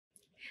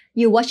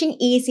You're watching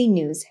EAC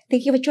News.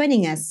 Thank you for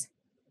joining us.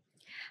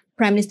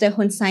 Prime Minister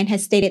Hun Sen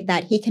has stated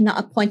that he cannot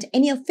appoint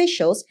any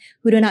officials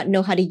who do not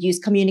know how to use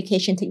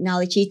communication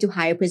technology to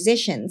higher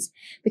positions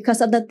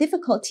because of the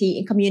difficulty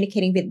in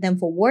communicating with them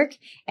for work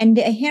and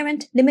the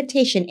inherent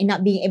limitation in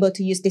not being able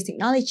to use this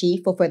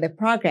technology for further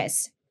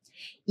progress.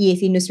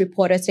 EAC News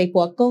reporter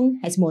Duong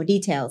has more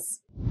details.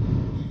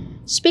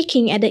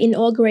 Speaking at the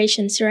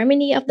inauguration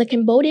ceremony of the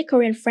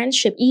Cambodia-Korea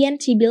Friendship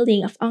ENT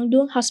building of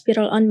Duong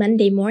Hospital on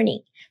Monday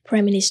morning,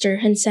 Prime Minister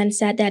Hun Sen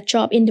said that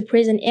jobs in the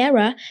present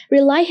era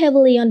rely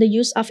heavily on the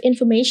use of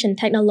information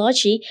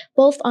technology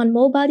both on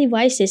mobile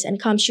devices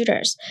and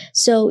computers.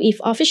 So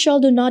if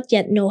officials do not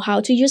yet know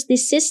how to use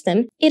this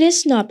system, it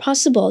is not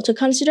possible to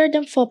consider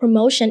them for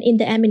promotion in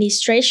the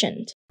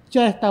administration.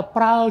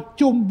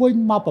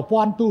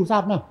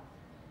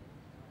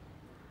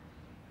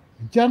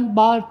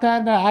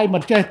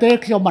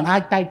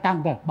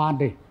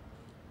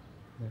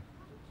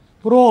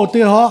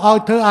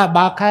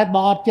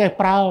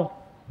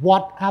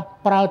 WhatsApp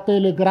ប្រើ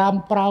Telegram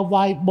ប្រើ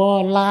Viber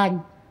Line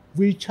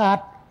WeChat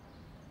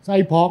ស្អី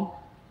ផង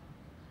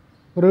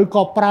ឬ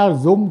ក៏ប្រើ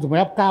Zoom សម្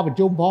រាប់ការប្រ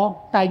ជុំផង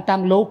តែងតាំ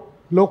ង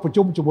លោកប្រ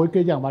ជុំជាមួយ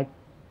គេយ៉ាងម៉េច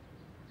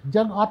អញ្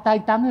ចឹងអត់តែង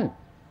តាំងទេ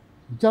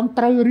អញ្ចឹង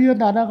ត្រូវរៀន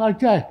អាហ្នឹងឲ្យ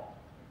ចេះ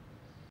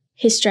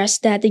He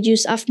stressed that the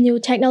use of new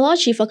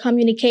technology for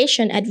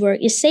communication at work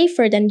is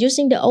safer than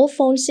using the old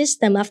phone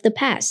system of the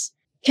past.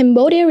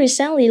 Cambodia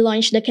recently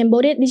launched the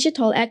Cambodia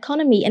Digital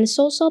Economy and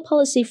Social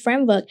Policy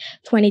Framework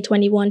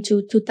 2021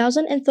 to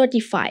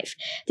 2035.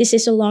 This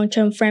is a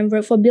long-term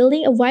framework for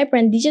building a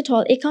vibrant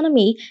digital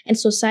economy and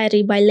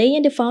society by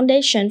laying the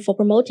foundation for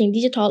promoting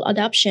digital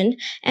adoption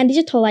and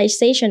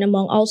digitalization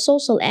among all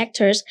social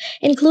actors,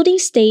 including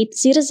state,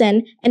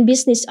 citizen, and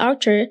business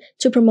actors,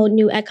 to promote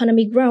new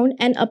economic growth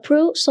and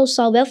improve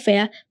social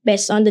welfare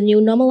based on the new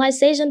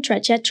normalization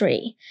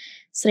trajectory.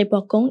 Sri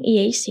Pokong,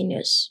 EAC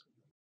News.